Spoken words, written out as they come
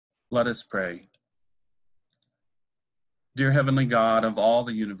Let us pray. Dear Heavenly God of all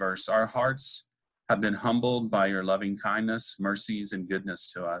the universe, our hearts have been humbled by your loving kindness, mercies, and goodness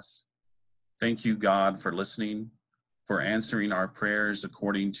to us. Thank you, God, for listening, for answering our prayers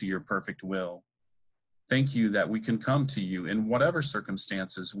according to your perfect will. Thank you that we can come to you in whatever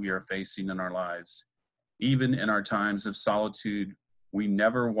circumstances we are facing in our lives. Even in our times of solitude, we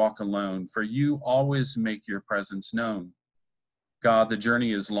never walk alone, for you always make your presence known. God, the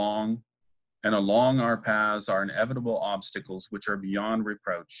journey is long, and along our paths are inevitable obstacles which are beyond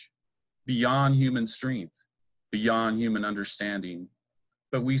reproach, beyond human strength, beyond human understanding.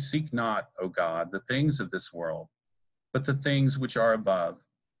 But we seek not, O God, the things of this world, but the things which are above.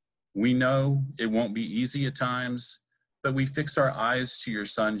 We know it won't be easy at times, but we fix our eyes to your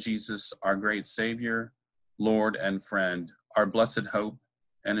Son, Jesus, our great Savior, Lord and friend, our blessed hope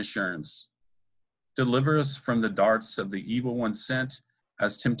and assurance. Deliver us from the darts of the evil one sent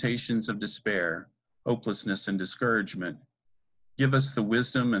as temptations of despair, hopelessness, and discouragement. Give us the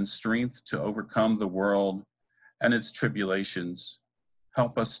wisdom and strength to overcome the world and its tribulations.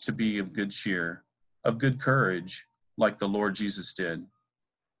 Help us to be of good cheer, of good courage, like the Lord Jesus did.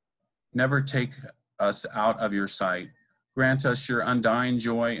 Never take us out of your sight. Grant us your undying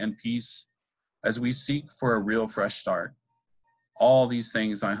joy and peace as we seek for a real fresh start. All these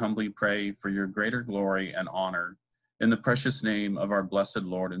things I humbly pray for your greater glory and honor, in the precious name of our blessed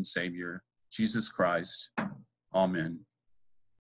Lord and Savior, Jesus Christ. Amen.